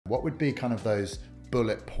what would be kind of those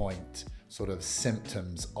bullet point sort of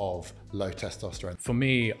symptoms of low testosterone? For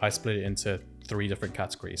me, I split it into 3 different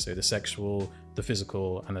categories. So the sexual, the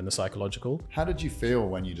physical, and then the psychological. How did you feel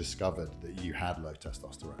when you discovered that you had low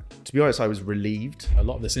testosterone? To be honest, I was relieved. A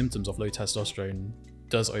lot of the symptoms of low testosterone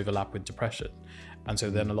does overlap with depression. And so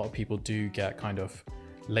then a lot of people do get kind of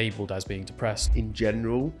labeled as being depressed. In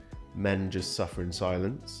general, men just suffer in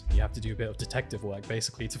silence. You have to do a bit of detective work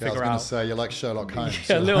basically to figure out. I was going to say, you're like Sherlock Holmes.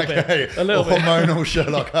 Yeah, a little bit. A little bit. Hormonal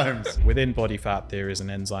Sherlock Holmes. Within body fat, there is an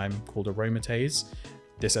enzyme called aromatase.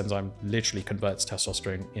 This enzyme literally converts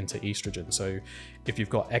testosterone into estrogen. So if you've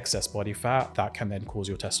got excess body fat, that can then cause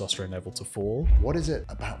your testosterone level to fall. What is it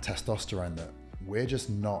about testosterone that we're just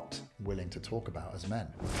not willing to talk about as men?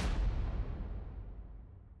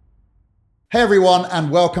 Hey everyone,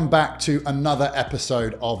 and welcome back to another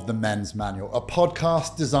episode of The Men's Manual, a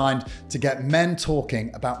podcast designed to get men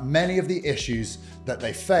talking about many of the issues that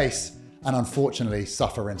they face and unfortunately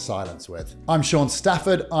suffer in silence with. I'm Shaun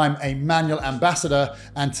Stafford, I'm a Manual ambassador,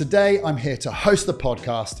 and today I'm here to host the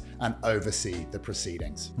podcast and oversee the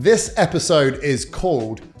proceedings. This episode is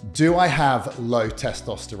called Do I Have Low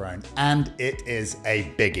Testosterone? And it is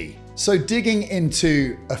a biggie. So digging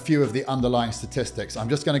into a few of the underlying statistics, I'm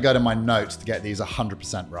just going to go to my notes to get these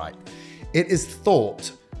 100% right. It is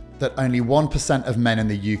thought that only 1% of men in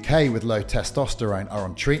the UK with low testosterone are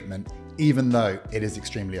on treatment, even though it is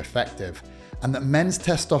extremely effective, and that men's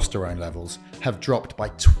testosterone levels have dropped by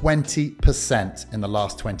 20% in the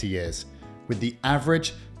last 20 years. With the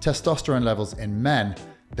average testosterone levels in men,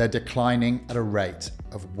 they're declining at a rate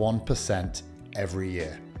of 1% every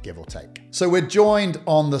year, give or take. So we're joined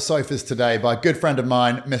on the sofas today by a good friend of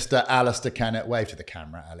mine, Mr. Alistair Kennett. Wave to the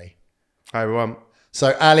camera, Ali. Hi everyone.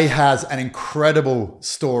 So Ali has an incredible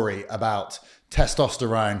story about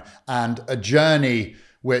testosterone and a journey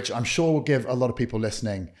which I'm sure will give a lot of people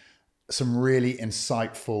listening some really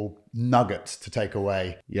insightful nuggets to take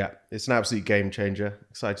away. Yeah, it's an absolute game changer.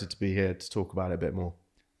 Excited to be here to talk about it a bit more.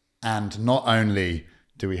 And not only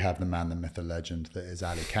do we have the man, the myth, the legend that is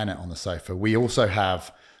Ali Kennett on the sofa, we also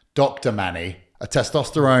have Dr. Manny, a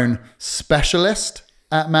testosterone specialist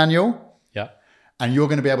at MANUAL. Yeah. And you're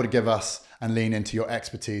going to be able to give us and lean into your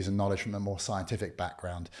expertise and knowledge from a more scientific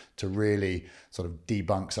background to really sort of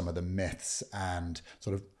debunk some of the myths and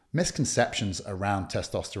sort of misconceptions around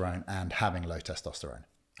testosterone and having low testosterone.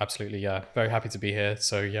 Absolutely, yeah. Very happy to be here.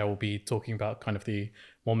 So yeah, we'll be talking about kind of the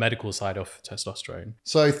more medical side of testosterone.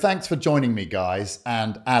 So thanks for joining me, guys.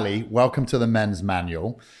 And Ali, welcome to the Men's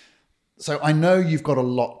Manual. So I know you've got a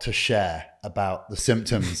lot to share about the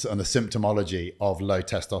symptoms and the symptomology of low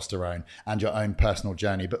testosterone and your own personal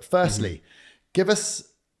journey. But firstly, give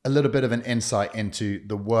us a little bit of an insight into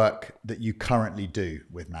the work that you currently do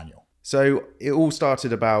with MANUAL. So it all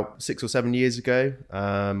started about 6 or 7 years ago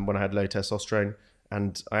when I had low testosterone,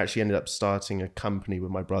 and I actually ended up starting a company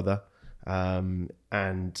with my brother.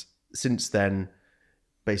 And since then,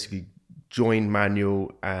 basically joined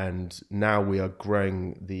MANUAL, and now we are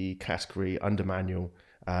growing the category under MANUAL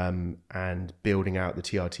and building out the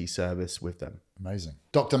TRT service with them. Amazing.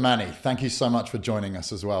 Dr. Manny, thank you so much for joining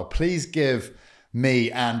us as well. Please give me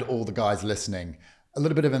and all the guys listening a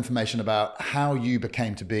little bit of information about how you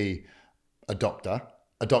became to be a doctor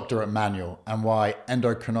at MANUAL, and why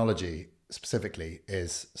endocrinology specifically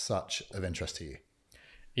is such of interest to you.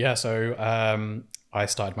 Yeah, so I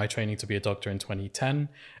started my training to be a doctor in 2010.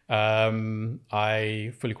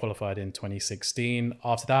 I fully qualified in 2016.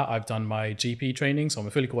 After that, I've done my GP training. So I'm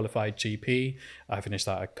a fully qualified GP. I finished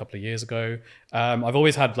that a couple of years ago. I've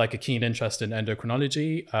always had like a keen interest in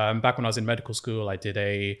endocrinology. Back when I was in medical school, I did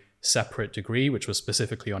a separate degree, which was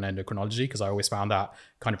specifically on endocrinology, because I always found that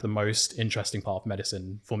kind of the most interesting part of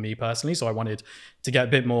medicine for me personally. So I wanted to get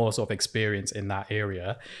a bit more sort of experience in that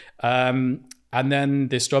area. And then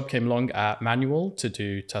this job came along at MANUAL to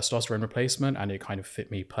do testosterone replacement, and it kind of fit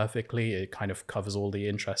me perfectly. It kind of covers all the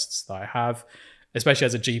interests that I have, especially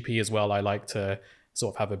as a GP as well. I like to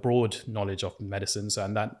sort of have a broad knowledge of medicines,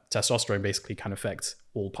 and that testosterone basically can affect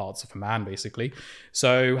all parts of a man basically.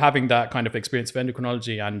 So having that kind of experience of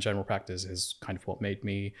endocrinology and general practice is kind of what made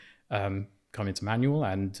me come into MANUAL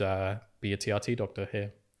and be a TRT doctor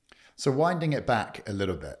here. So winding it back a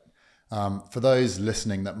little bit, for those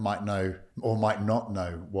listening that might know or might not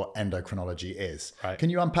know what endocrinology is, right. Can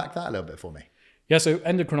you unpack that a little bit for me? Yeah, so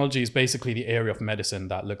endocrinology is basically the area of medicine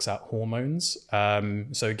that looks at hormones.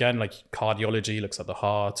 So again, like cardiology looks at the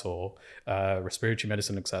heart, or respiratory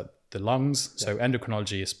medicine looks at the lungs. So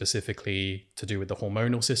endocrinology is specifically to do with the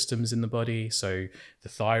hormonal systems in the body. So the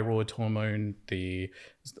thyroid hormone, the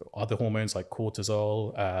other hormones like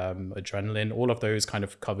cortisol, adrenaline, all of those kind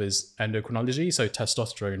of covers endocrinology. So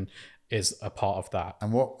testosterone is a part of that.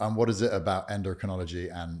 And what is it about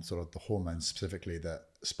endocrinology and sort of the hormones specifically that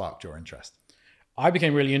sparked your interest? I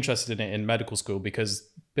became really interested in it in medical school because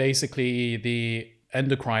basically the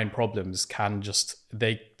endocrine problems can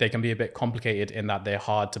they can be a bit complicated in that they're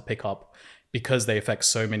hard to pick up because they affect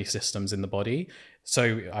so many systems in the body.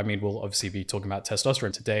 So, I mean, we'll obviously be talking about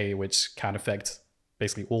testosterone today, which can affect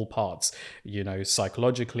basically all parts, you know,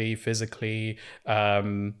 psychologically, physically,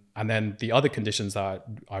 and then the other conditions that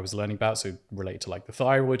I was learning about, so relate to like the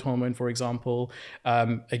thyroid hormone, for example.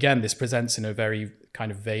 Again, this presents in a very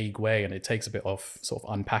kind of vague way, and it takes a bit of sort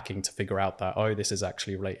of unpacking to figure out that, oh, this is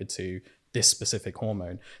actually related to this specific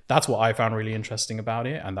hormone. That's what I found really interesting about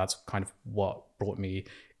it, and that's kind of what brought me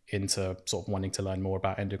into sort of wanting to learn more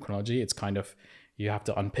about endocrinology. It's kind of, you have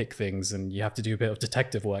to unpick things and you have to do a bit of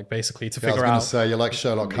detective work basically to figure out. I was going to say, you're like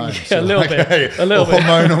Sherlock Holmes. Yeah, a little bit.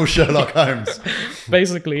 Hormonal Sherlock Holmes.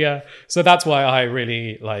 Basically, yeah. So that's why I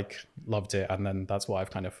really loved it. And then that's why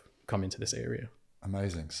I've kind of come into this area.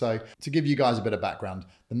 Amazing. So to give you guys a bit of background,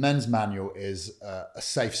 the Men's Manual is a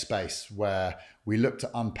safe space where we look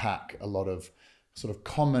to unpack a lot of sort of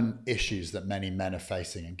common issues that many men are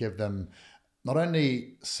facing and give them not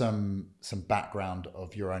only some background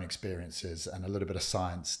of your own experiences and a little bit of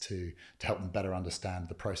science to help them better understand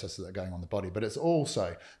the processes that are going on in the body, but it's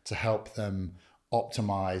also to help them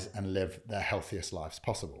optimize and live their healthiest lives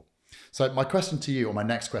possible. So my question to you, or my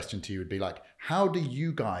next question to you, would be like, how do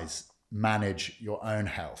you guys manage your own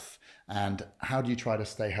health, and how do you try to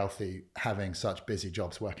stay healthy having such busy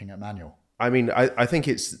jobs working at Manual? I mean, I think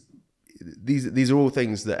it's these are all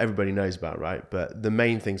things that everybody knows about, right? But the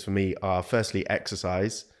main things for me are firstly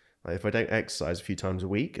exercise. Like if I don't exercise a few times a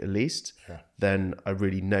week at least, then I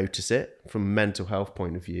really notice it from a mental health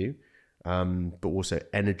point of view. But also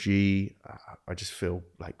energy. I just feel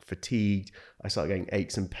like fatigued. I start getting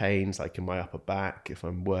aches and pains like in my upper back if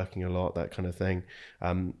I'm working a lot, that kind of thing.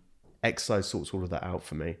 Exercise sorts all of that out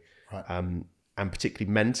for me. Right. And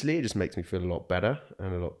particularly mentally, it just makes me feel a lot better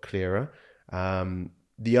and a lot clearer.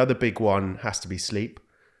 The other big one has to be sleep.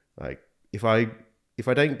 Like if I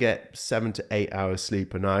don't get 7 to 8 hours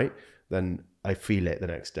sleep a night, then I feel it the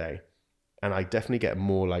next day. And I definitely get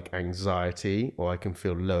more like anxiety, or I can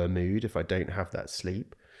feel lower mood if I don't have that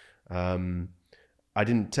sleep. I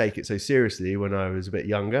didn't take it so seriously when I was a bit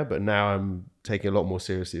younger, but now I'm taking a lot more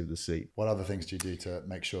seriously with the sleep. What other things do you do to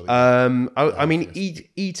make sure that I mean,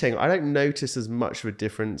 eating, I don't notice as much of a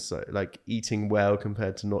difference, like eating well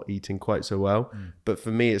compared to not eating quite so well. But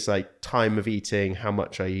for me, it's like time of eating, how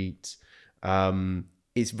much I eat.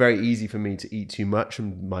 It's very easy for me to eat too much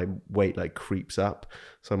and my weight like creeps up.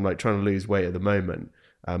 So I'm like trying to lose weight at the moment.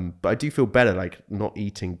 But I do feel better like not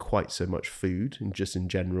eating quite so much food and just in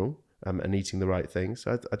general. And eating the right things.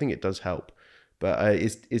 So I think it does help. But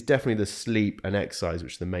it's definitely the sleep and exercise,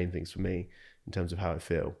 which are the main things for me in terms of how I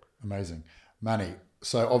feel. Amazing. Manny,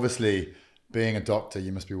 so obviously being a doctor,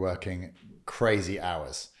 you must be working crazy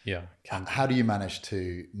hours. Yeah. How do you manage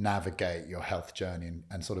to navigate your health journey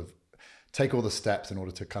and sort of take all the steps in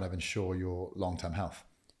order to kind of ensure your long-term health?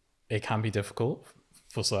 It can be difficult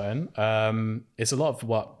for certain. It's a lot of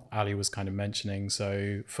what Ali was kind of mentioning.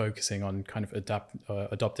 So focusing on kind of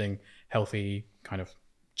adopting healthy kind of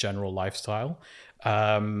general lifestyle.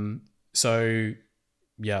 So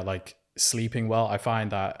yeah, like sleeping well, I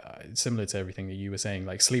find that similar to everything that you were saying,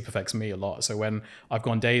 like sleep affects me a lot. So when I've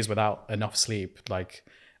gone days without enough sleep, like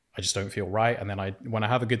I just don't feel right. And then when I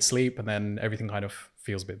have a good sleep, and then everything kind of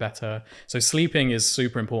feels a bit better. So sleeping is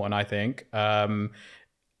super important, I think.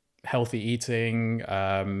 Healthy eating,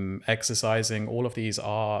 exercising, all of these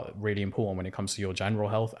are really important when it comes to your general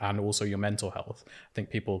health and also your mental health. I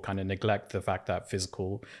think people kind of neglect the fact that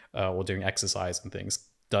physical or doing exercise and things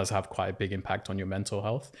does have quite a big impact on your mental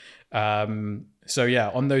health. So yeah,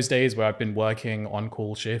 on those days where I've been working on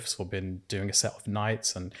call shifts or been doing a set of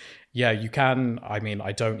nights, and yeah, you can, I mean,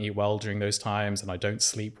 I don't eat well during those times and I don't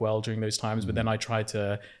sleep well during those times, but then I try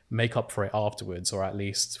to make up for it afterwards, or at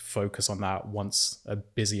least focus on that once a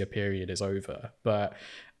busier period is over. But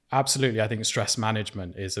absolutely, I think stress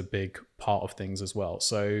management is a big part of things as well.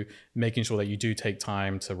 So making sure that you do take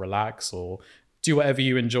time to relax or do whatever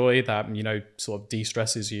you enjoy that, you know, sort of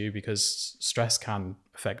de-stresses you, because stress can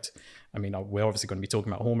affect, I mean, we're obviously going to be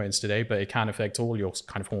talking about hormones today, but it can affect all your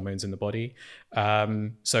kind of hormones in the body.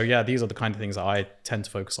 So yeah, these are the kind of things that I tend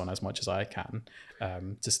to focus on as much as I can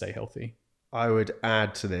to stay healthy. I would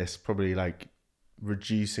add to this probably like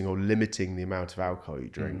reducing or limiting the amount of alcohol you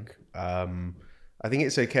drink. I think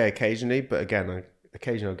it's okay occasionally, but again,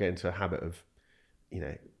 occasionally I'll get into a habit of, you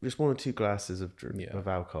know, just 1 or 2 glasses of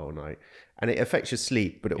alcohol a night, and it affects your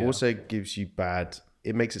sleep, but it also gives you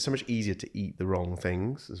it makes it so much easier to eat the wrong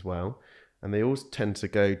things as well. And they all tend to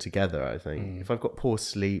go together, I think. If I've got poor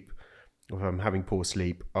sleep, or if I'm having poor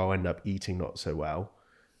sleep, I'll end up eating not so well,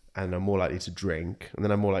 and I'm more likely to drink. And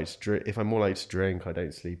then I'm more likely to drink. If I'm more likely to drink, I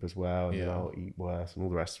don't sleep as well, and then I'll eat worse and all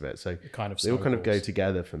the rest of it. So they all kind of go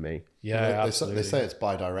together for me. Yeah, they say it's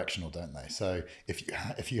bi-directional, don't they? So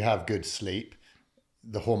if you have good sleep,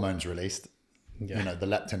 the hormones released, you know, the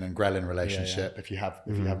leptin and ghrelin relationship. If you have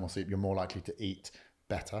more sleep, you're more likely to eat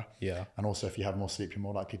better. And also, if you have more sleep, you're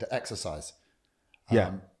more likely to exercise.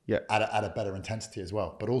 At a better intensity as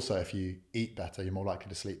well. But also, if you eat better, you're more likely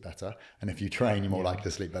to sleep better, and if you train, you're more likely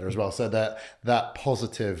to sleep better as well. So that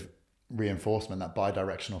positive reinforcement, that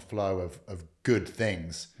bi-directional flow of good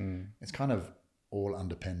things, it's kind of all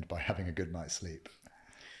underpinned by having a good night's sleep.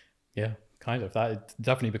 Yeah, kind of. That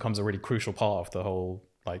definitely becomes a really crucial part of the whole,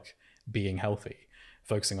 like, being healthy,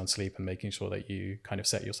 focusing on sleep and making sure that you kind of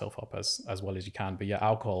set yourself up as well as you can. But yeah,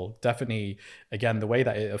 alcohol definitely, again, the way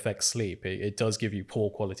that it affects sleep, it does give you poor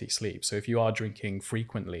quality sleep. So if you are drinking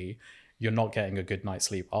frequently, you're not getting a good night's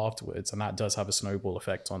sleep afterwards, and that does have a snowball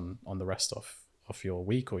effect on the rest of your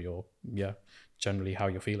week, or your generally how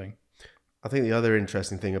you're feeling. I think the other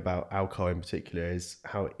interesting thing about alcohol in particular is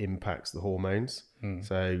how it impacts the hormones.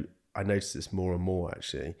 So I notice this more and more,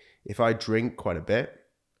 actually. If I drink quite a bit,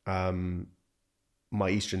 my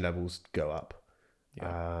estrogen levels go up.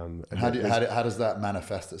 And how does that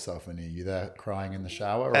manifest itself in you? You there crying in the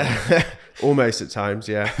shower? Or? Almost at times,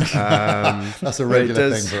 yeah. That's a regular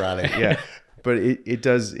thing for Ali. Yeah, but it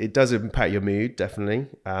does impact your mood, definitely.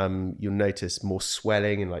 You'll notice more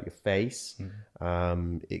swelling in like your face.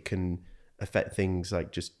 It can affect things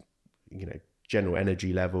like just, you know, general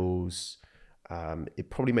energy levels. It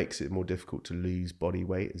probably makes it more difficult to lose body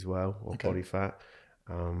weight as well, or body fat.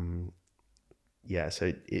 So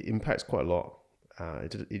it impacts quite a lot.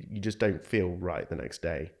 You just don't feel right the next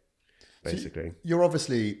day, basically. So you're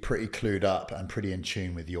obviously pretty clued up and pretty in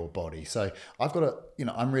tune with your body. So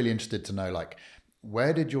I'm really interested to know, like,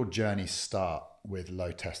 where did your journey start with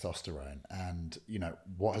low testosterone? And, you know,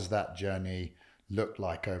 what has that journey looked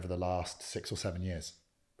like over the last 6 or 7 years?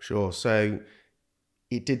 Sure. So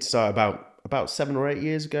it did start about 7 or 8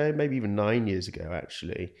 years ago, maybe even 9 years ago,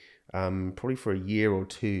 actually. Probably for a year or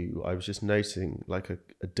two, I was just noticing like a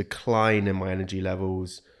decline in my energy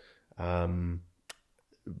levels,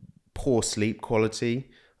 poor sleep quality.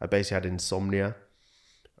 I basically had insomnia.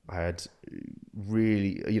 I had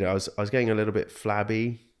really, you know, I was getting a little bit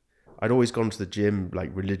flabby. I'd always gone to the gym like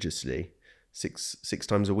religiously, six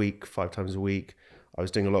times a week, 5 times a week. I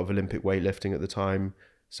was doing a lot of Olympic weightlifting at the time,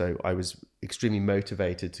 so I was extremely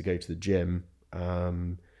motivated to go to the gym,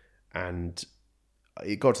 and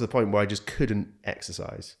it got to the point where I just couldn't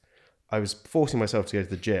exercise. I was forcing myself to go to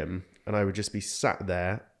the gym, and I would just be sat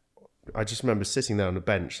there. I just remember sitting there on a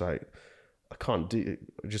bench, like, I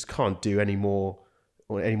just can't do any more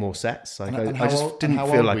sets. Like, I just didn't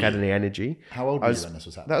feel like I had any energy. How old were you when this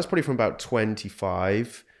was happening? That was probably from about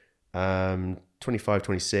 25,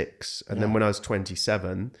 26. And then when I was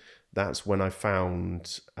 27, that's when I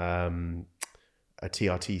found a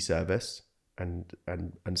TRT service. And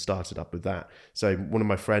started up with that. So one of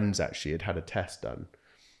my friends actually had a test done,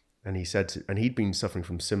 and he said, and he'd been suffering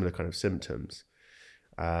from similar kind of symptoms,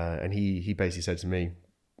 and he basically said to me,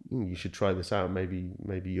 you should try this out. Maybe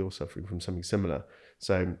you're suffering from something similar.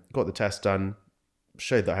 So got the test done,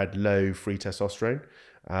 showed that I had low free testosterone,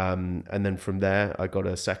 and then from there I got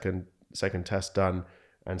a second test done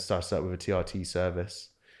and started up with a TRT service.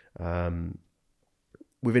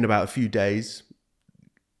 Within about a few days,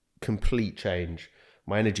 complete change.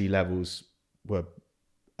 My energy levels were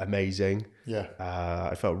amazing.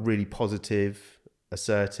 I felt really positive,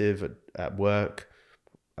 assertive at work,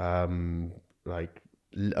 like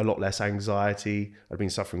a lot less anxiety. I'd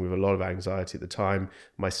been suffering with a lot of anxiety at the time.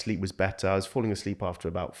 My sleep was better. I was falling asleep after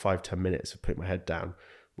about 5-10 minutes of putting my head down,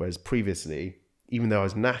 whereas previously, even though I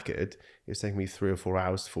was knackered, it was taking me 3 or 4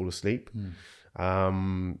 hours to fall asleep.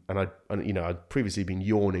 And I'd previously been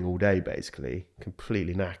yawning all day, basically,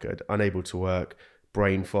 completely knackered, unable to work,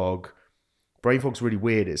 brain fog. Brain fog's really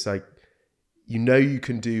weird. It's like, you know, you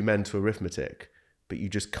can do mental arithmetic, but you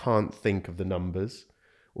just can't think of the numbers,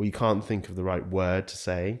 or you can't think of the right word to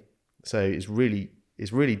say. So it's really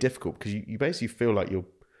difficult, because you basically feel like you're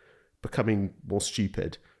becoming more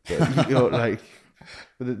stupid, but you're like,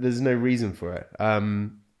 there's no reason for it.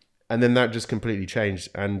 And then that just completely changed,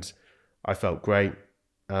 and I felt great.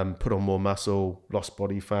 Put on more muscle, lost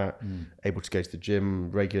body fat, able to go to the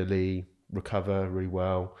gym regularly, recover really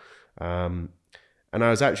well. And I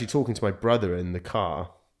was actually talking to my brother in the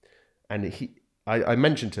car, and I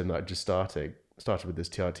mentioned to him that I just started with this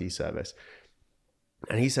TRT service.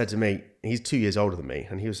 And he said to me, he's 2 years older than me,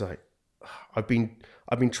 and he was like, I've been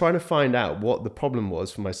trying to find out what the problem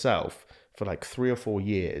was for myself for like 3 or 4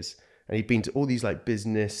 years. And he'd been to all these like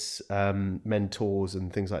business mentors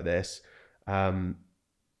and things like this,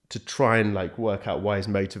 to try and like work out why his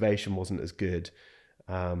motivation wasn't as good.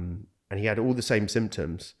 And he had all the same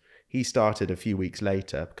symptoms. He started a few weeks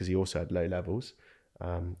later because he also had low levels,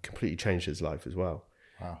 completely changed his life as well.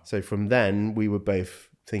 Wow. So from then we were both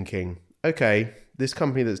thinking, okay, this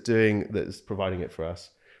company that's providing it for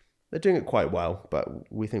us, they're doing it quite well, but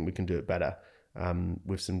we think we can do it better,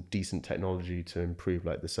 with some decent technology to improve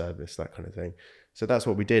like the service, that kind of thing. So that's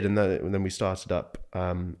what we did. And then we started up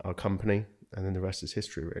our company, and then the rest is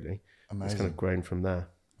history, really. Amazing. It's kind of grown from there.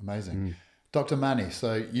 Amazing. Dr. Manny,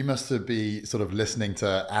 so you must be sort of listening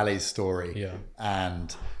to Ali's story,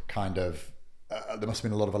 and kind of, there must have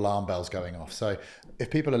been a lot of alarm bells going off. So if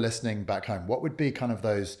people are listening back home, what would be kind of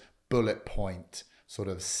those bullet point sort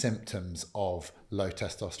of symptoms of low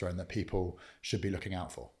testosterone that people should be looking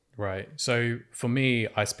out for? Right. So for me,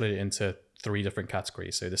 I split it into 3 different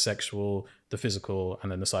categories. So the sexual, the physical,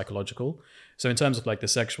 and then the psychological. So in terms of like the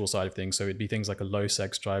sexual side of things, so it'd be things like a low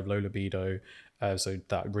sex drive, low libido, so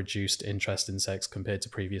that reduced interest in sex compared to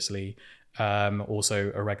previously.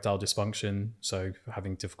 Also erectile dysfunction, so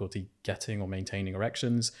having difficulty getting or maintaining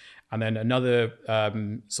erections. And then another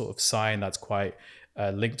sort of sign that's quite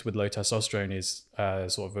linked with low testosterone is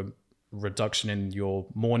sort of a reduction in your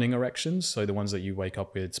morning erections, so the ones that you wake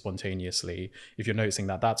up with spontaneously. If you're noticing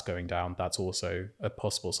that that's going down, that's also a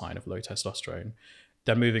possible sign of low testosterone.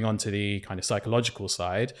 Then moving on to the kind of psychological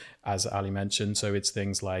side, as Ali mentioned, so it's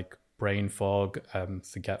things like brain fog,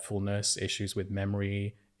 forgetfulness, issues with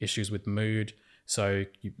memory, issues with mood. So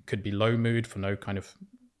you could be low mood for no kind of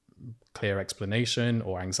clear explanation,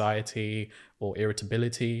 or anxiety or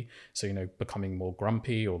irritability, so becoming more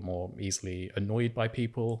grumpy or more easily annoyed by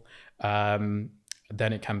people. Then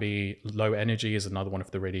it can be low energy is another one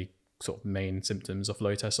of the really sort of main symptoms of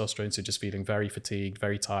low testosterone. So just feeling very fatigued,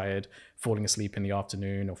 very tired, falling asleep in the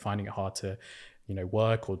afternoon, or finding it hard to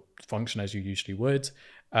work or function as you usually would.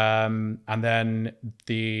 And then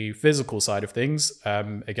the physical side of things,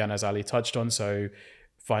 again, as Ali touched on, so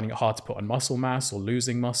finding it hard to put on muscle mass or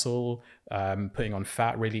losing muscle, putting on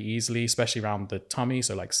fat really easily, especially around the tummy,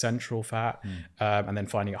 so like central fat, and then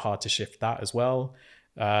finding it hard to shift that as well.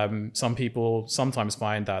 Some people sometimes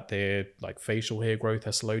find that their like facial hair growth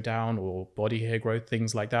has slowed down, or body hair growth,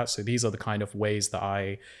 things like that. So these are the kind of ways that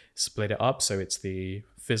I split it up. So it's the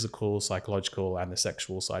physical, psychological, and the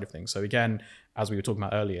sexual side of things. So again, as we were talking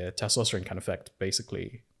about earlier, testosterone can affect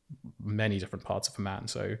basically many different parts of a man.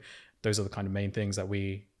 So those are the kind of main things that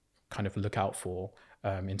we kind of look out for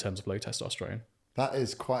in terms of low testosterone. That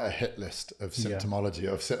is quite a hit list of symptomology,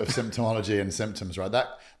 of symptomology and symptoms, right?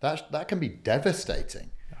 That can be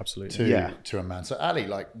devastating. Absolutely. To a man. So Ali,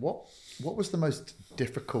 like what was the most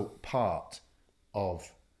difficult part of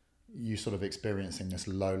you sort of experiencing this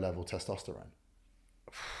low level testosterone?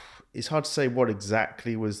 It's hard to say what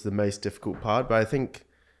exactly was the most difficult part, but I think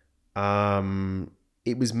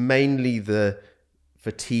it was mainly the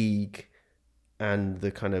fatigue and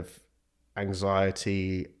the kind of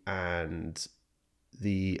anxiety and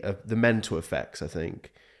the mental effects. I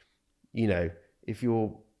think, if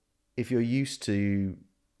you're used to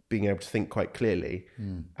being able to think quite clearly,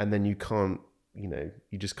 and then you can't,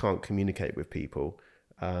 you just can't communicate with people,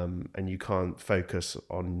 and you can't focus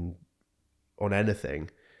on anything.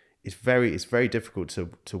 It's very difficult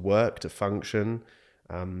to work, to function,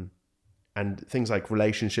 and things like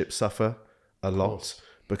relationships suffer a lot,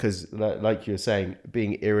 because like you were saying,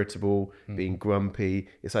 being irritable, being grumpy,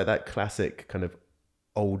 it's like that classic kind of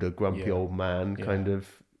older grumpy old man kind of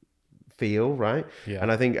feel, right?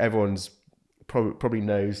 And I think everyone's probably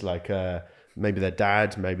knows like maybe their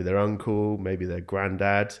dad, maybe their uncle, maybe their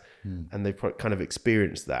granddad, and they've kind of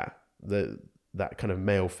experienced that kind of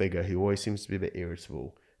male figure who always seems to be a bit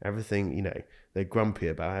irritable, everything, they're grumpy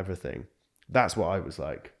about everything. That's what I was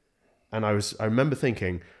like. And I remember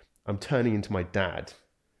thinking, I'm turning into my dad.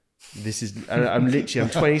 I'm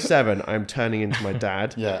 27, I'm turning into my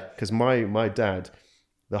dad. Yeah. Because my dad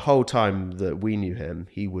the whole time that we knew him,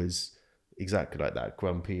 he was exactly like that,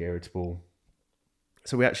 grumpy, irritable.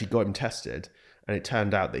 So we actually got him tested, and it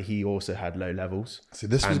turned out that he also had low levels. So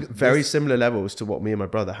this was very similar levels to what me and my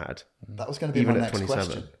brother had. That was going to be even my at next 27.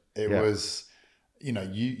 question. It was, you know,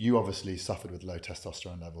 you obviously suffered with low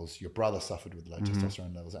testosterone levels. Your brother suffered with low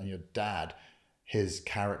testosterone levels, and your dad, his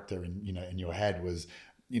character in your head was,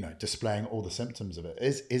 displaying all the symptoms of it.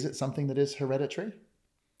 Is it something that is hereditary?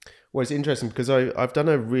 Well, it's interesting because I've done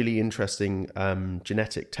a really interesting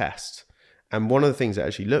genetic test. And one of the things it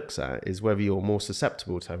actually looks at is whether you're more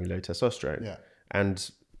susceptible to having low testosterone. Yeah.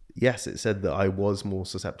 And yes, it said that I was more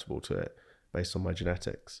susceptible to it based on my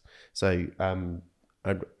genetics. So I'm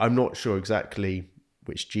not sure exactly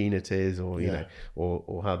which gene it is or, you know,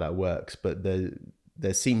 or how that works, but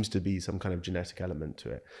there seems to be some kind of genetic element to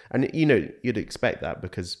it. And, you'd expect that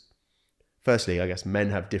because firstly, I guess men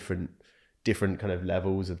have different kind of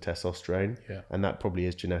levels of testosterone, and that probably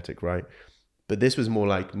is genetic, right? But this was more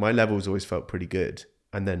like my levels always felt pretty good,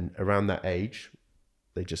 and then around that age,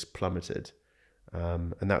 they just plummeted,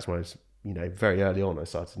 and that's when I was, very early on, I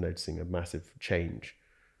started noticing a massive change.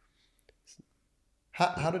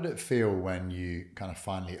 How did it feel when you kind of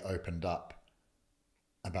finally opened up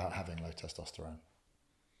about having low testosterone?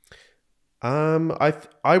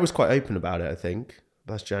 I was quite open about it. I think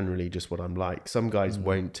that's generally just what I'm like. Some guys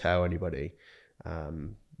won't tell anybody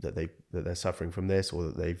that they're suffering from this or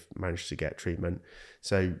that they've managed to get treatment.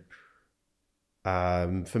 So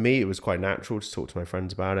for me, it was quite natural to talk to my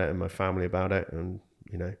friends about it and my family about it. And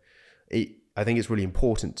I think it's really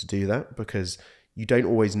important to do that because you don't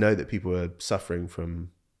always know that people are suffering from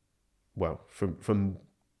low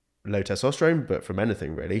testosterone, but from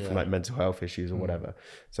anything really, from like mental health issues or whatever.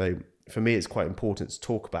 So for me, it's quite important to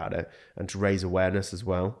talk about it and to raise awareness as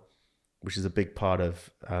well, which is a big part of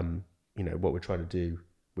what we're trying to do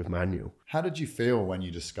with Manual. How did you feel when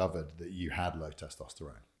you discovered that you had low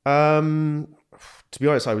testosterone? To be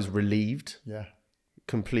honest, I was relieved. Yeah.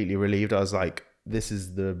 Completely relieved. I was like, this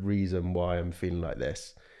is the reason why I'm feeling like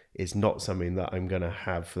this. It's not something that I'm going to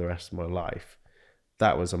have for the rest of my life.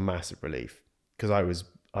 That was a massive relief because I was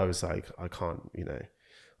like, I can't,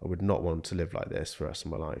 I would not want to live like this for the rest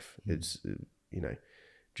of my life. It's,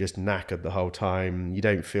 just knackered the whole time. You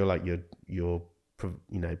don't feel like you're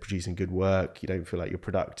producing good work. You don't feel like you're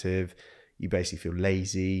productive. You basically feel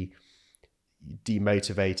lazy,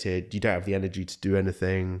 demotivated. You don't have the energy to do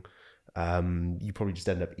anything. You probably just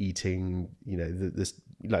end up eating, this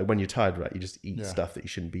like when you're tired, right? You just eat stuff that you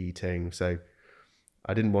shouldn't be eating. So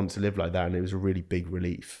I didn't want to live like that. And it was a really big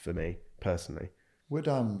relief for me personally.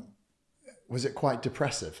 Was it quite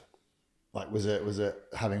depressive? Like, was it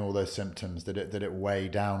having all those symptoms? Did it weigh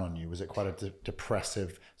down on you? Was it quite a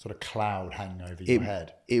depressive sort of cloud hanging over your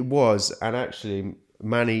head? It was. And actually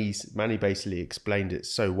Manny basically explained it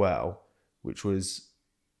so well, which was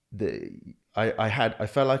I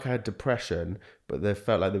felt like I had depression, but there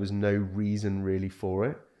felt like there was no reason really for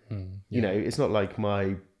it. It's not like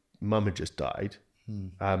my mum had just died.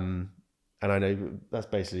 And I know that's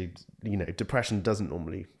basically, depression doesn't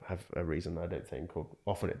normally have a reason, I don't think, or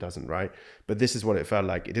often it doesn't, right? But this is what it felt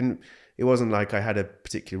like. It wasn't like I had a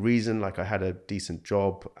particular reason, like I had a decent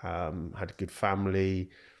job, had a good family,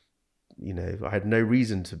 I had no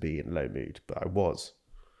reason to be in low mood, but I was.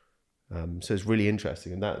 So it's really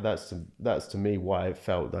interesting. And that's to me why I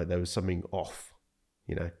felt like there was something off,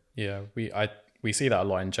 Yeah, we see that a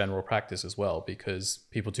lot in general practice as well, because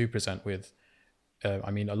people do present with, a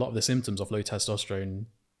lot of the symptoms of low testosterone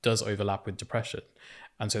does overlap with depression.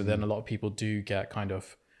 And so then a lot of people do get kind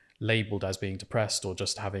of labeled as being depressed or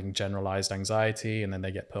just having generalized anxiety. And then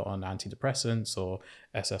they get put on antidepressants or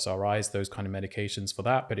SSRIs, those kind of medications for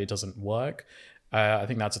that, but it doesn't work. I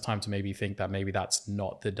think that's a time to maybe think that maybe that's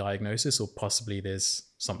not the diagnosis or possibly there's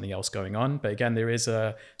something else going on. But again, there is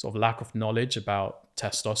a sort of lack of knowledge about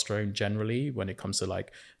testosterone generally when it comes to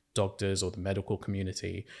like doctors or the medical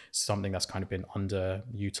community, something that's kind of been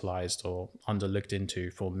underutilized or underlooked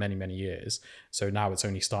into for many, many years. So now it's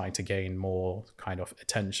only starting to gain more kind of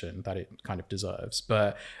attention that it kind of deserves.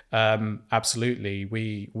 But absolutely,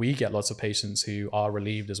 we get lots of patients who are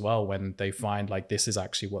relieved as well when they find like this is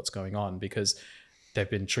actually what's going on, because they've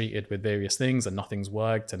been treated with various things and nothing's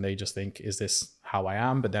worked and they just think, is this how I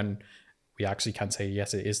am? But then we actually can say,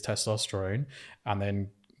 yes, it is testosterone. And then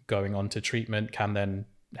going on to treatment can then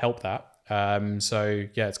help that. So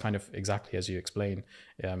yeah, it's kind of exactly as you explain.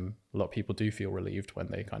 A lot of people do feel relieved when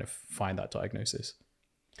they kind of find that diagnosis.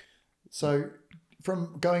 So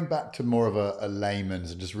from going back to more of a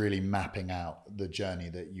layman's and just really mapping out the journey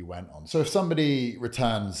that you went on. So if somebody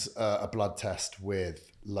returns a blood test with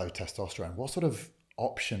low testosterone, what sort of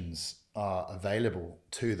options are available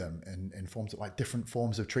to them in forms of like different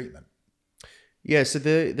forms of treatment? Yeah, so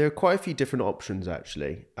there are quite a few different options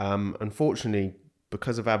actually. Unfortunately,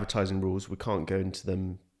 because of advertising rules, we can't go into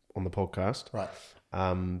them on the podcast. Right.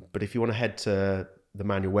 But if you want to head to the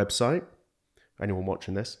Manual website, anyone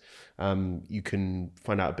watching this, you can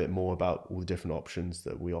find out a bit more about all the different options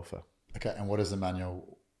that we offer. Okay, and what is the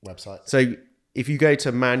Manual website? So if you go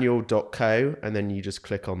to manual.co and then you just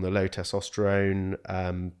click on the low testosterone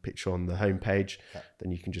picture on the homepage,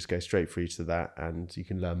 then you can just go straight through to that and you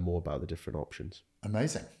can learn more about the different options.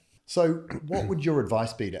 Amazing. So what would your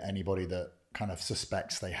advice be to anybody that kind of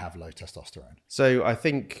suspects they have low testosterone? So I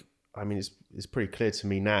think, I mean, it's pretty clear to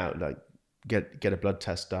me now, like get a blood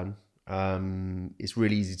test done. It's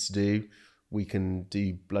really easy to do. We can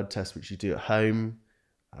do blood tests, which you do at home.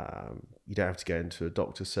 You don't have to go into a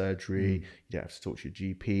doctor's surgery. You don't have to talk to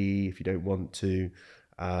your GP if you don't want to.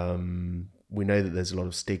 We know that there's a lot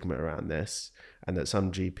of stigma around this and that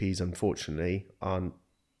some GPs, unfortunately, aren't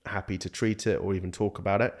happy to treat it or even talk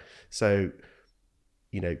about it. So,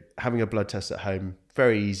 having a blood test at home,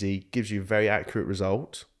 very easy, gives you a very accurate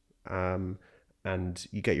result, and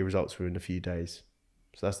you get your results within a few days.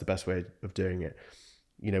 So that's the best way of doing it.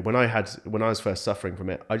 When I was first suffering from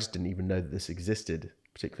it, I just didn't even know that this existed,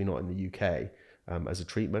 particularly not in the UK, as a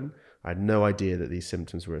treatment. I had no idea that these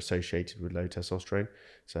symptoms were associated with low testosterone.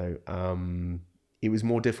 So it was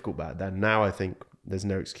more difficult back then. Now I think there's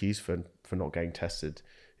no excuse for not getting tested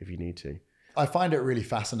if you need to. I find it really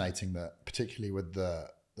fascinating that, particularly with the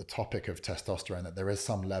topic of testosterone, that there is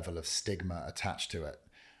some level of stigma attached to it.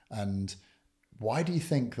 And why do you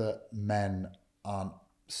think that men aren't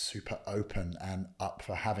super open and up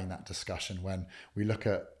for having that discussion when we look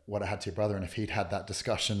at what I had to your brother, and if he'd had that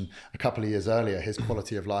discussion a couple of years earlier, his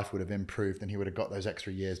quality of life would have improved and he would have got those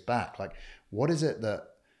extra years back? Like, what is it that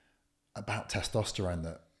about testosterone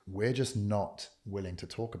that we're just not willing to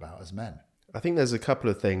talk about as men? I think there's a couple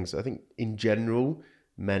of things. I think in general,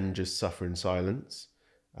 men just suffer in silence.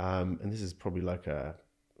 And this is probably like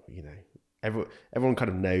everyone kind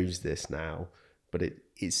of knows this now, but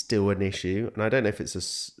it's still an issue. And I don't know if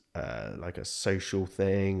it's like a social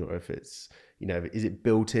thing or if it's, is it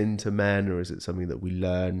built into men or is it something that we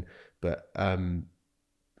learn? But, I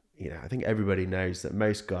think everybody knows that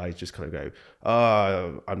most guys just kind of go,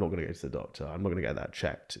 oh, I'm not going to go to the doctor. I'm not going to get that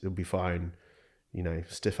checked. It'll be fine.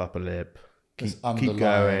 Stiff upper lip. Keep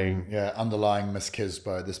going. Yeah, underlying Miss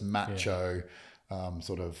Kisbo, this macho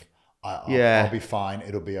sort of, I'll be fine,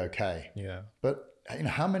 it'll be okay. Yeah. But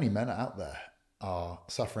how many men out there are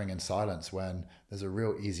suffering in silence when there's a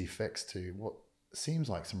real easy fix to what seems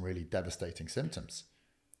like some really devastating symptoms?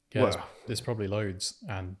 Yeah, there's probably loads.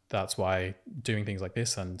 And that's why doing things like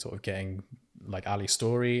this and sort of getting like Ali's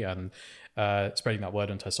story and spreading that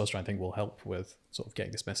word on testosterone, I think will help with sort of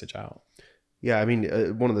getting this message out. Yeah, I mean,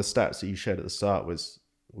 one of the stats that you shared at the start was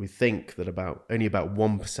we think that only about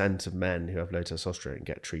 1% of men who have low testosterone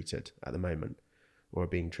get treated at the moment or are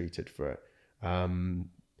being treated for it.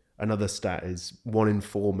 Another stat is 1 in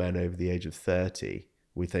 4 men over the age of 30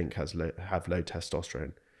 we think have low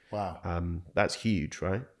testosterone. Wow. That's huge,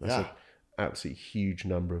 right? That's an absolutely huge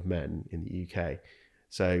number of men in the UK.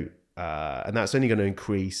 So, and that's only going to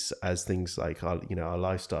increase as things like our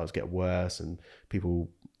lifestyles get worse and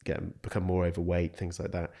people become more overweight, things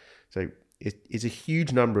like that. So it's a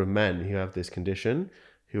huge number of men who have this condition,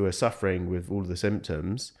 who are suffering with all of the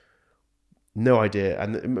symptoms, no idea,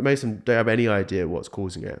 and most of them don't have any idea what's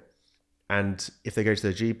causing it. And if they go to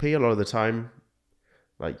their GP, a lot of the time,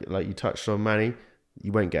 like you touched on, Manny,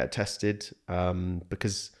 you won't get tested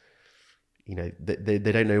because they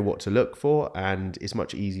don't know what to look for, and it's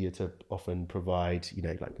much easier to often provide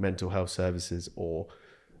like mental health services or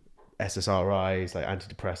SSRIs, like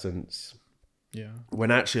antidepressants. Yeah.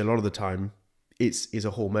 When actually a lot of the time it's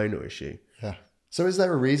a hormonal issue. Yeah. So is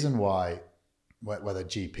there a reason why whether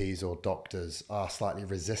GPs or doctors are slightly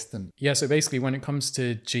resistant? Yeah, so basically when it comes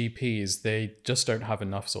to GPs, they just don't have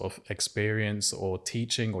enough sort of experience or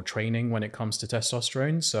teaching or training when it comes to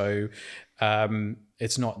testosterone. So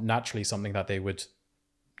it's not naturally something that they would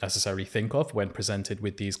necessarily think of when presented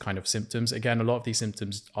with these kind of symptoms. Again, a lot of these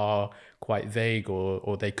symptoms are quite vague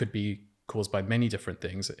or they could be caused by many different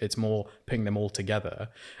things. It's more putting them all together.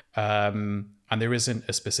 And there isn't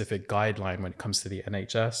a specific guideline when it comes to the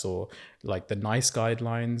NHS or like the NICE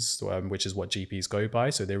guidelines, which is what GPs go by.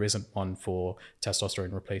 So there isn't one for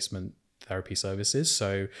testosterone replacement therapy services.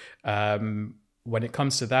 So when it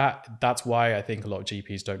comes to that, that's why I think a lot of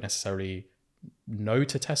GPs don't necessarily know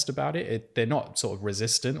to test about it. They're not sort of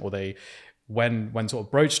resistant, or they when sort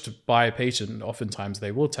of broached by a patient, oftentimes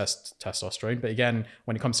they will test testosterone. But again,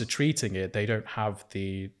 when it comes to treating it, they don't have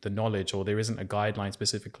the knowledge, or there isn't a guideline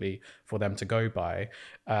specifically for them to go by.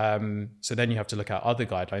 So then you have to look at other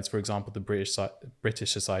guidelines. For example, the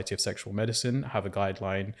British Society of Sexual Medicine have a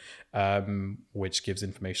guideline which gives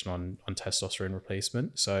information on testosterone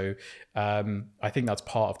replacement. So I think that's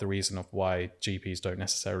part of the reason of why GPs don't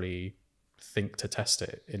necessarily think to test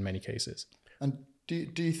it in many cases. And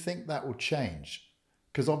do you think that will change?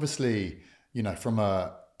 Because obviously, you know,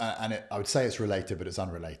 I would say it's related, but it's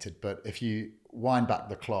unrelated. But if you wind back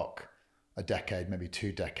the clock a decade, maybe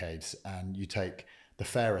 2 decades, and you take the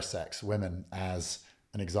fairer sex, women, as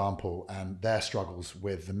an example, and their struggles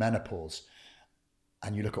with the menopause,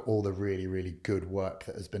 and you look at all the really, really good work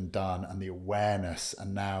that has been done and the awareness,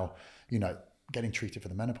 and now, you know, getting treated for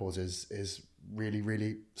the menopause is really,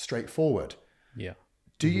 really straightforward. Yeah.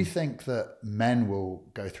 Do you think that men will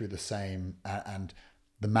go through the same, and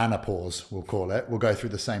the menopause, we'll call it, will go through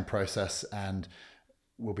the same process and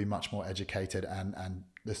will be much more educated, and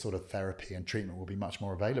this sort of therapy and treatment will be much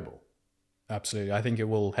more available? Absolutely. I think it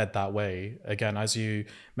will head that way. Again, as you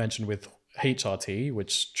mentioned with HRT,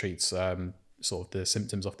 which treats sort of the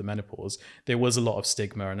symptoms of the menopause, there was a lot of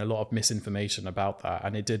stigma and a lot of misinformation about that.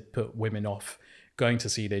 And it did put women off going to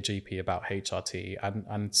see their GP about HRT.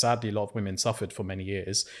 And sadly, a lot of women suffered for many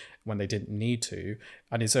years when they didn't need to.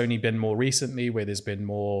 And it's only been more recently where there's been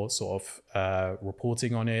more sort of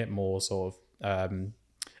reporting on it, more sort of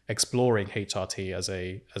exploring HRT as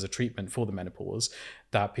a treatment for the menopause,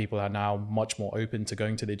 that people are now much more open to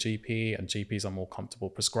going to their GP, and GPs are more comfortable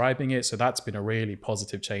prescribing it. So that's been a really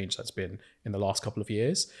positive change that's been in the last couple of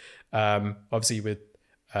years. Obviously with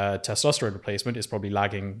testosterone replacement, is probably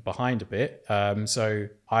lagging behind a bit. So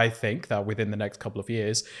I think that within the next couple of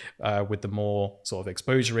years, with the more sort of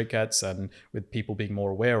exposure it gets and with people being more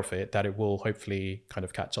aware of it, that it will hopefully kind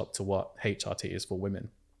of catch up to what HRT is for women.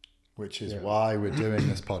 Which is why we're doing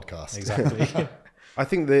this podcast. Exactly. I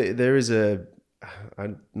think that there is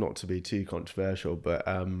and not to be too controversial, but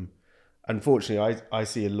unfortunately, I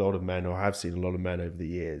see a lot of men, or have seen a lot of men over the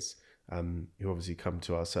years, who obviously come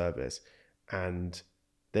to our service, and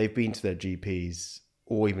they've been to their GPs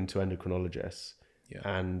or even to endocrinologists,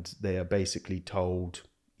 and they are basically told,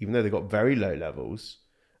 even though they've got very low levels,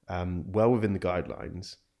 well within the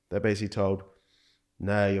guidelines, they're basically told,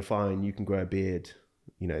 no, you're fine, you can grow a beard,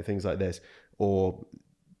 you know, things like this. Or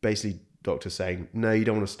basically doctors saying, no, you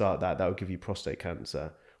don't want to start that will give you prostate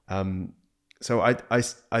cancer. So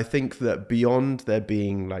I think that beyond there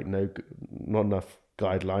being like not enough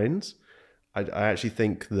guidelines, I actually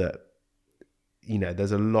think that, you know,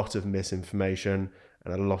 there's a lot of misinformation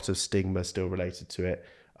and a lot of stigma still related to it.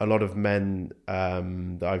 A lot of men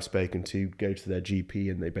that I've spoken to go to their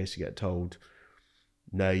GP and they basically get told,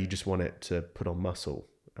 no, you just want it to put on muscle.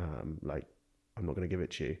 Like, I'm not going to give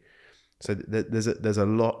it to you. So there's a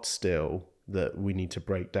lot still that we need to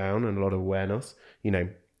break down, and a lot of awareness. You know,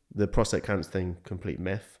 the prostate cancer thing, complete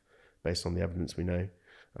myth based on the evidence we know.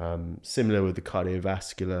 Similar with the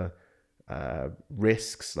cardiovascular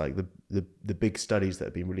risks, like the big studies that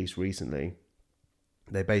have been released recently,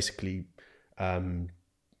 they basically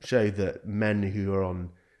show that men who are on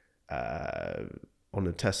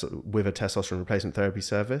with a testosterone replacement therapy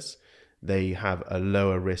service, they have a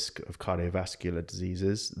lower risk of cardiovascular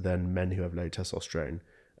diseases than men who have low testosterone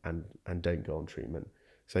and don't go on treatment.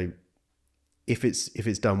 So if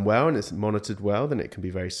it's done well and it's monitored well, then it can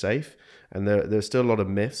be very safe. And there's still a lot of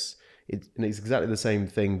myths. And it's exactly the same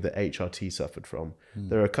thing that HRT suffered from.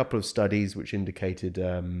 There are a couple of studies which indicated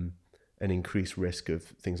an increased risk of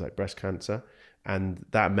things like breast cancer. And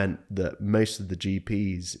that meant that most of the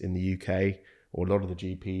GPs in the UK, or a lot of the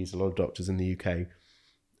GPs, a lot of doctors in the UK,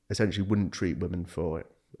 essentially wouldn't treat women for it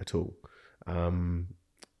at all.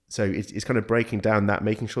 So it's kind of breaking down that,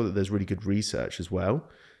 making sure that there's really good research as well,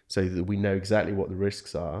 so that we know exactly what the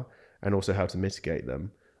risks are and also how to mitigate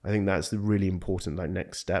them. I think that's the really important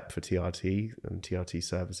next step for TRT and TRT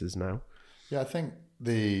services now. Yeah, I think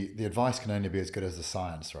the advice can only be as good as the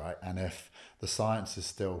science, right? And if the science is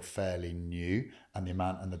still fairly new, and the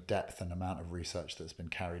amount and the depth and amount of research that's been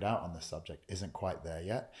carried out on this subject isn't quite there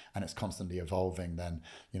yet, and it's constantly evolving, then,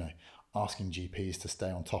 you know, asking GPs to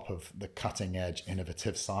stay on top of the cutting edge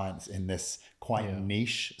innovative science in this quite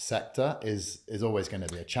niche sector is always going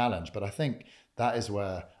to be a challenge. But I think that is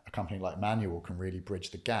where a company like Manual can really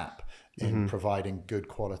bridge the gap in providing good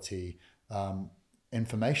quality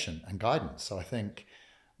information and guidance. So I think,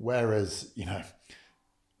 whereas, you know,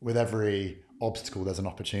 with every obstacle there's an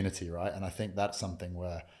opportunity, right? And I think that's something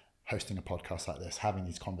where hosting a podcast like this, having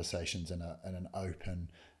these conversations in an open,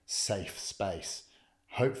 safe space,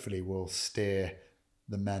 hopefully will steer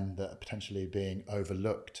the men that are potentially being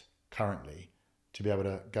overlooked currently to be able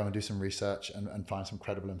to go and do some research and find some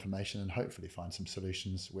credible information and hopefully find some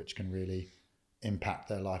solutions which can really impact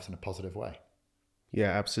their lives in a positive way.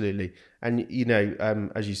 Yeah, absolutely. And,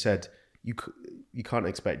 as you said, you can't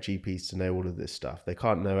expect GPs to know all of this stuff. They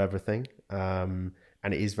can't know everything. And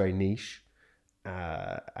it is very niche.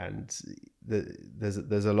 And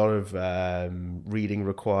there's a lot of reading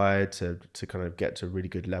required to kind of get to a really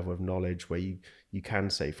good level of knowledge where you can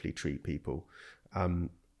safely treat people.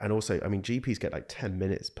 And also, I mean, GPs get like 10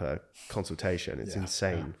 minutes per consultation. It's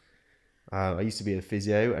insane. Yeah. I used to be a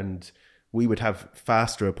physio, and we would have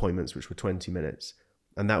faster appointments, which were 20 minutes.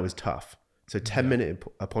 And that was tough. So 10-minute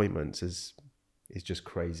appointments is just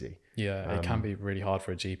crazy. Yeah, it can be really hard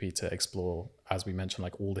for a GP to explore, as we mentioned,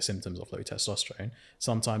 like all the symptoms of low testosterone.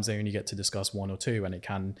 Sometimes they only get to discuss one or two, and it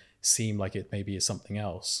can seem like it maybe is something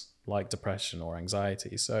else, like depression or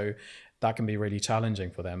anxiety. So that can be really challenging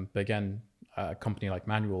for them. But again, a company like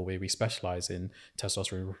MANUAL, where we specialize in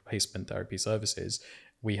testosterone replacement therapy services,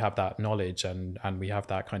 we have that knowledge and we have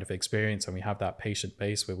that kind of experience, and we have that patient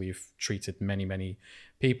base where we've treated many, many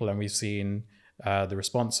people, and we've seen the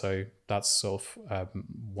response. So that's sort of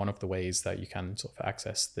one of the ways that you can sort of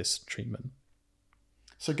access this treatment.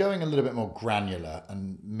 So going a little bit more granular,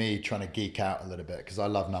 and me trying to geek out a little bit because I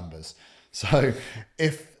love numbers. So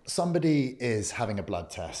if somebody is having a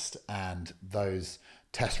blood test and those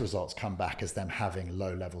test results come back as them having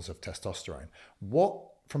low levels of testosterone, what,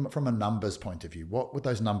 from a numbers point of view, what would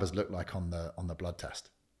those numbers look like on the blood test?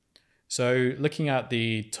 So looking at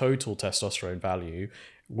the total testosterone value,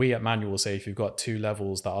 we at MANUAL say if you've got 2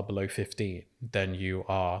 levels that are below 15, then you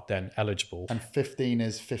are then eligible. And 15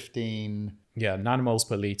 is 15? Yeah, nanomoles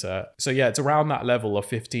per liter. So yeah, it's around that level of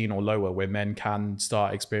 15 or lower where men can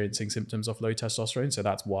start experiencing symptoms of low testosterone. So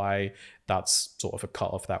that's why that's sort of a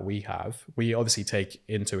cutoff that we have. We obviously take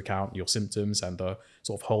into account your symptoms and the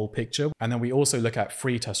sort of whole picture. And then we also look at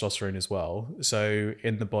free testosterone as well. So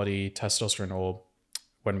in the body, testosterone, or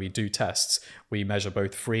when we do tests, we measure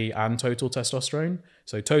both free and total testosterone.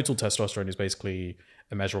 So total testosterone is basically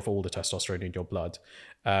a measure of all the testosterone in your blood,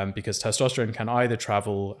 because testosterone can either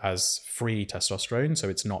travel as free testosterone, so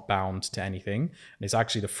it's not bound to anything, and it's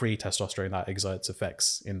actually the free testosterone that exerts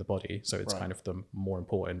effects in the body. So it's kind of the more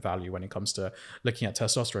important value when it comes to looking at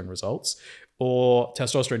testosterone results. Or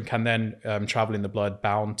testosterone can then travel in the blood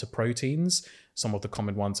bound to proteins. Some of the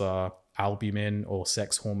common ones are albumin or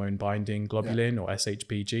sex hormone binding globulin, or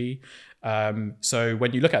SHBG. So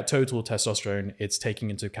when you look at total testosterone, it's taking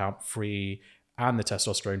into account free and the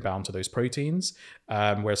testosterone bound to those proteins,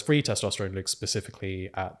 whereas free testosterone looks specifically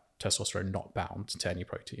at testosterone not bound to any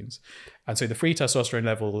proteins. And so the free testosterone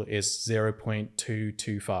level is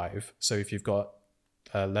 0.225. So if you've got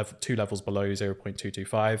 2 levels below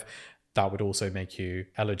 0.225, that would also make you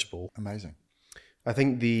eligible. Amazing. I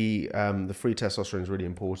think the free testosterone is really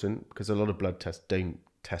important because a lot of blood tests don't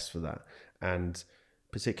test for that. And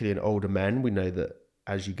particularly in older men, we know that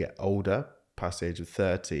as you get older, past the age of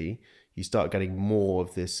 30, you start getting more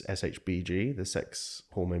of this SHBG, the sex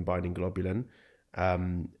hormone binding globulin.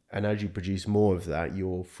 And as you produce more of that,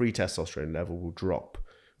 your free testosterone level will drop,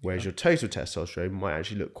 whereas your total testosterone might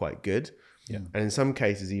actually look quite good. Yeah. And in some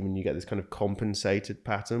cases, even you get this kind of compensated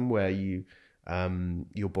pattern where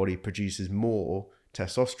your body produces more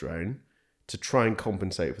testosterone to try and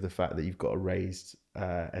compensate for the fact that you've got a raised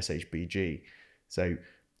SHBG. So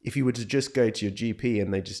if you were to just go to your GP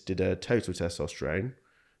and they just did a total testosterone,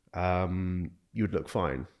 you would look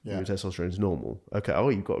fine. Yeah. Your testosterone is normal. Okay,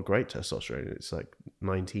 you've got a great testosterone. It's like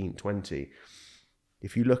 19, 20.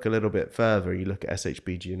 If you look a little bit further, you look at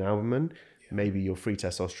SHBG and albumin, maybe your free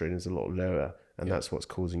testosterone is a lot lower, and that's what's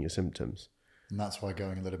causing your symptoms. And that's why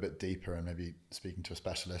going a little bit deeper and maybe speaking to a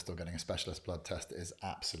specialist or getting a specialist blood test is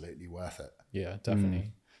absolutely worth it. Yeah,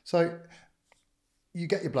 definitely. So you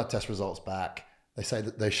get your blood test results back. They say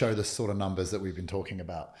that they show the sort of numbers that we've been talking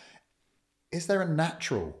about. Is there a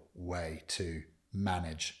natural way to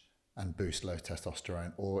manage and boost low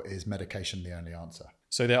testosterone, or is medication the only answer?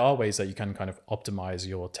 So there are ways that you can kind of optimize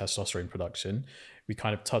your testosterone production. We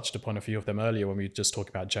kind of touched upon a few of them earlier when we just talked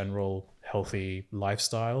about general healthy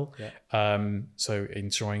lifestyle. So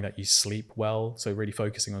ensuring that you sleep well. So really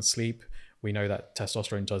focusing on sleep. We know that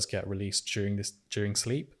testosterone does get released during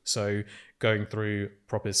sleep. So going through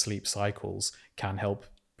proper sleep cycles can help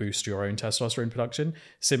boost your own testosterone production.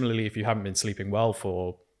 Similarly, if you haven't been sleeping well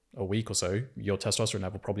for a week or so, your testosterone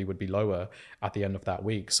level probably would be lower at the end of that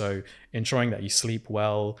week. So ensuring that you sleep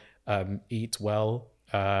well, eat well,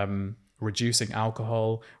 reducing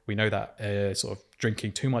alcohol. We know that sort of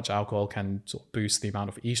drinking too much alcohol can sort of boost the amount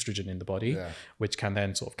of estrogen in the body, which can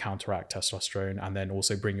then sort of counteract testosterone and then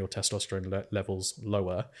also bring your testosterone levels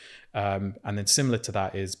lower. And then similar to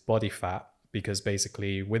that is body fat, because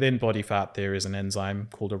basically within body fat, there is an enzyme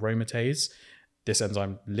called aromatase. This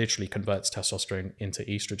enzyme literally converts testosterone into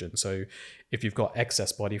estrogen. So if you've got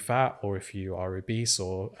excess body fat, or if you are obese,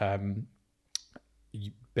 or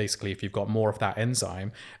basically if you've got more of that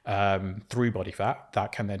enzyme through body fat,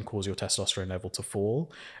 that can then cause your testosterone level to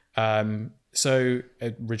fall. So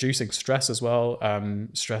reducing stress as well.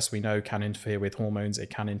 Stress, we know, can interfere with hormones. It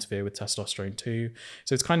can interfere with testosterone too.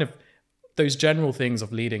 So it's kind of those general things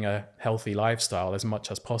of leading a healthy lifestyle as much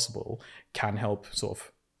as possible can help sort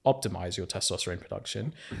of optimize your testosterone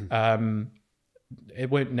production. It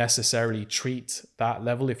won't necessarily treat that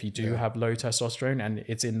level if you do have low testosterone. And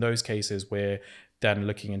it's in those cases where then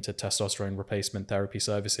looking into testosterone replacement therapy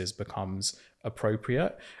services becomes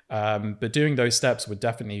appropriate. But doing those steps would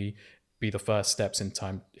definitely be the first steps in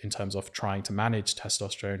terms of trying to manage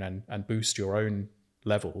testosterone and boost your own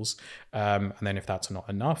levels. And then if that's not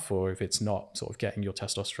enough, or if it's not sort of getting your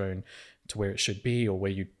testosterone to where it should be, or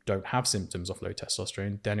where you don't have symptoms of low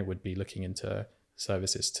testosterone, then it would be looking into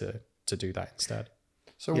services to do that instead.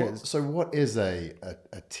 So what is a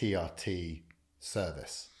TRT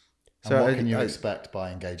service? And what can you expect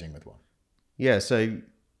by engaging with one? Yeah, so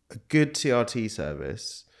a good TRT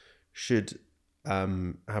service should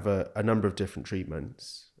have a number of different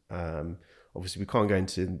treatments. Obviously, we can't go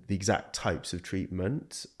into the exact types of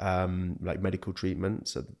treatment, like medical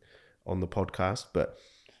treatments on the podcast, but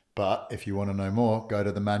if you want to know more, go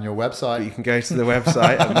to the Manual website. You can go to the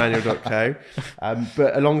website at manual.co.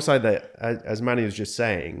 But alongside that, as Manny was just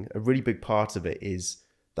saying, a really big part of it is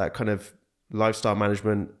that kind of lifestyle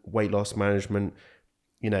management, weight loss management.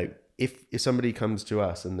 You know, if somebody comes to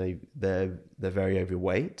us and they're very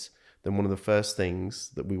overweight, then one of the first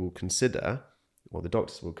things that we will consider, or the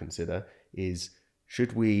doctors will consider, is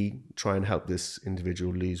should we try and help this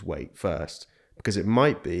individual lose weight first? Because it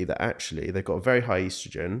might be that actually they've got a very high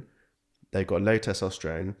estrogen, they've got low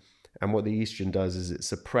testosterone, and what the estrogen does is it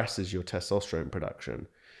suppresses your testosterone production.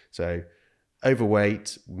 So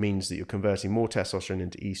overweight means that you're converting more testosterone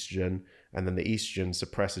into estrogen, and then the estrogen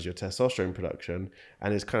suppresses your testosterone production,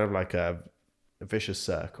 and it's kind of like a vicious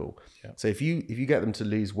circle. Yeah. So if you get them to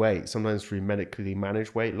lose weight, sometimes through medically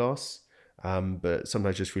managed weight loss, but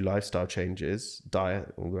sometimes just through lifestyle changes,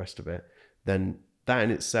 diet, all the rest of it, then that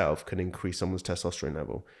in itself can increase someone's testosterone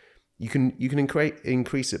level. You can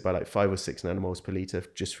increase it by like 5 or 6 nanomoles per liter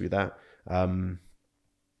just through that.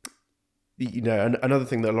 You know, another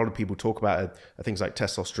thing that a lot of people talk about are things like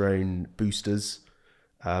testosterone boosters.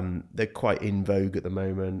 They're quite in vogue at the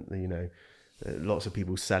moment. You know, lots of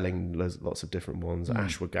people selling lots of different ones,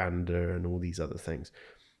 ashwagandha and all these other things.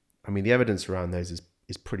 I mean, the evidence around those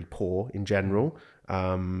is pretty poor in general.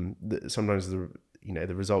 Sometimes the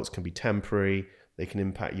results can be temporary. They can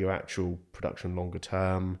impact your actual production longer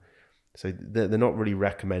term. So they're not really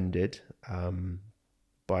recommended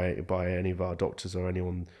by any of our doctors or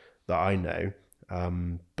anyone that I know.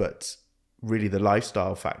 But really the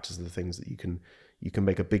lifestyle factors are the things that you can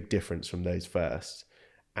make a big difference from those first.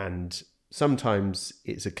 And sometimes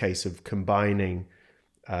it's a case of combining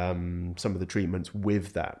some of the treatments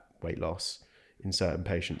with that weight loss in certain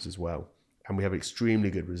patients as well. And we have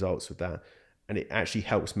extremely good results with that. And it actually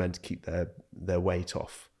helps men to keep their weight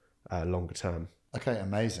off longer term. Okay,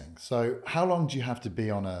 amazing. So how long do you have to be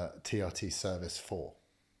on a TRT service for?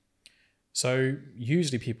 So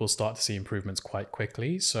usually people start to see improvements quite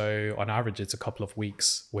quickly. So on average, it's a couple of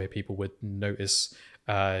weeks where people would notice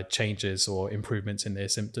changes or improvements in their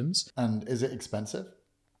symptoms. And is it expensive?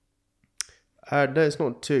 No, it's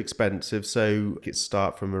not too expensive. So it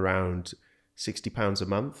start from around £60 a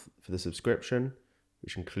month for the subscription,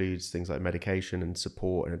 which includes things like medication and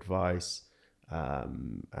support and advice,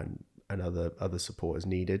 and other support as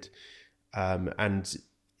needed.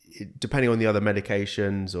 Depending on the other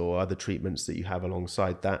medications or other treatments that you have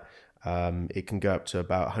alongside that, it can go up to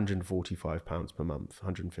about £145 per month,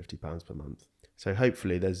 £150 per month. So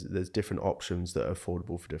hopefully there's different options that are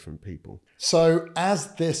affordable for different people. So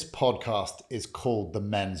as this podcast is called the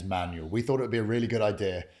Men's Manual, we thought it would be a really good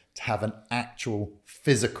idea to have an actual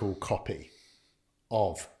physical copy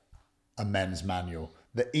of a men's manual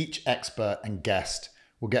that each expert and guest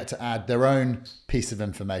will get to add their own piece of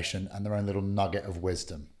information and their own little nugget of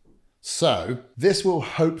wisdom. So this will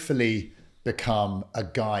hopefully become a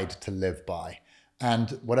guide to live by,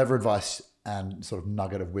 and whatever advice and sort of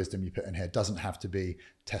nugget of wisdom you put in here doesn't have to be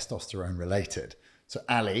testosterone related. So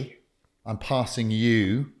Ali, I'm passing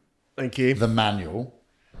you Thank you. the manual.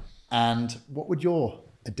 And what would your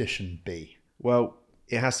addition be? Well,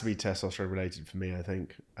 it has to be testosterone related for me, I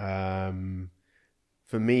think.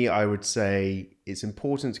 For me, I would say it's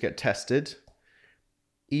important to get tested.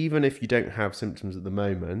 Even if you don't have symptoms at the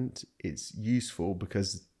moment, it's useful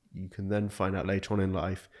because you can then find out later on in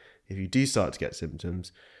life, if you do start to get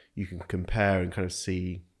symptoms, you can compare and kind of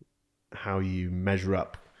see how you measure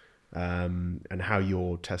up and how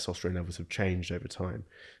your testosterone levels have changed over time.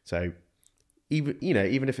 So even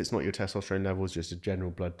if it's not your testosterone levels, just a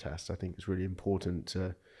general blood test, I think it's really important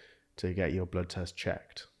to get your blood test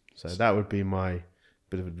checked. So that would be my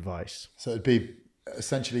bit of advice. So it'd be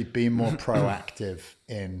essentially be more proactive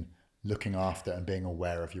in looking after and being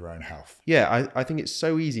aware of your own health. Yeah, I think it's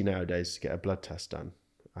so easy nowadays to get a blood test done.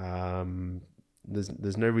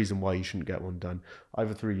 There's no reason why you shouldn't get one done,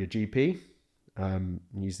 either through your GP,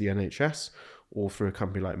 use the NHS, or through a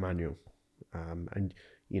company like MANUAL. And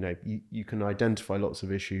you can identify lots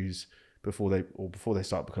of issues before they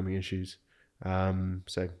start becoming issues.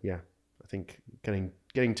 So yeah, I think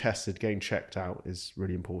getting tested, getting checked out is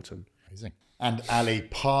really important. Amazing. And Ali,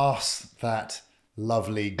 pass that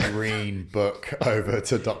lovely green book over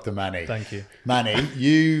to Dr. Manny. Thank you. Manny,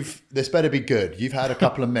 this better be good. You've had a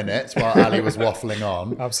couple of minutes while Ali was waffling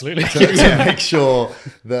on. Absolutely. To make sure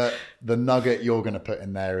that the nugget you're going to put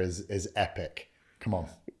in there is epic. Come on.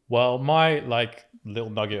 Well, my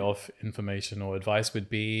little nugget of information or advice would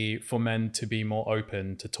be for men to be more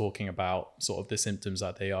open to talking about sort of the symptoms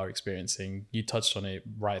that they are experiencing. You touched on it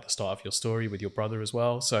right at the start of your story with your brother as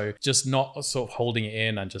well. So just not sort of holding it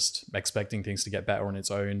in and just expecting things to get better on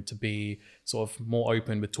its own, to be sort of more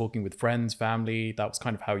open with talking with friends, family. That was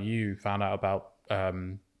kind of how you found out about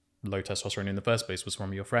low testosterone in the first place, was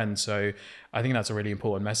from your friends. So I think that's a really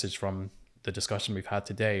important message from the discussion we've had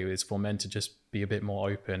today, is for men to just be a bit more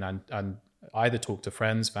open and either talk to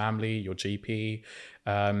friends, family, your GP,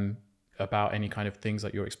 about any kind of things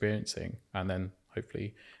that you're experiencing. And then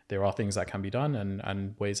hopefully there are things that can be done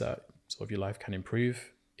and ways that sort of your life can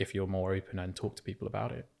improve if you're more open and talk to people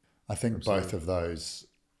about it. I think both of those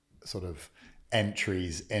sort of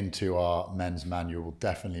entries into our men's manual will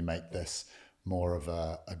definitely make this more of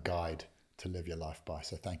a guide to live your life by.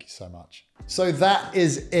 So thank you so much. So that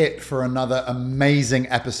is it for another amazing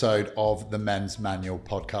episode of the Men's Manual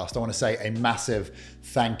podcast. I want to say a massive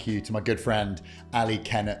thank you to my good friend Ali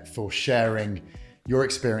Kennett for sharing your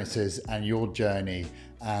experiences and your journey,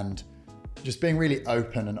 and just being really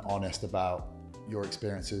open and honest about your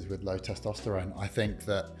experiences with low testosterone. I think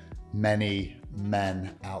that many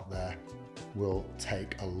men out there will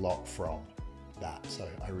take a lot from that. So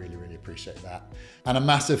I really, really appreciate that. And a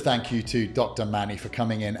massive thank you to Dr. Manny for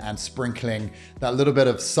coming in and sprinkling that little bit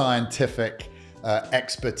of scientific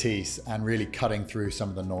expertise and really cutting through some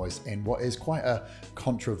of the noise in what is quite a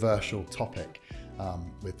controversial topic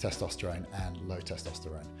with testosterone and low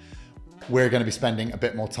testosterone. We're going to be spending a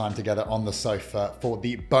bit more time together on the sofa for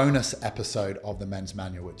the bonus episode of the Men's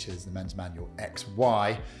Manual, which is the Men's Manual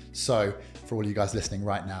XY. So for all you guys listening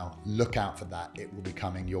right now, look out for that. It will be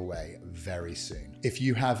coming your way very soon. If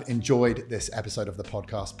you have enjoyed this episode of the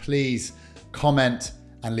podcast, please comment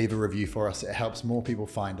and leave a review for us. It helps more people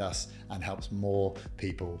find us and helps more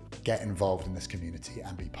people get involved in this community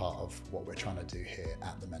and be part of what we're trying to do here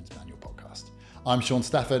at the Men's Manual podcast. I'm Shaun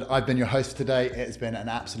Stafford. I've been your host for today. It has been an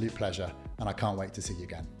absolute pleasure, and I can't wait to see you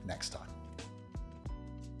again next time.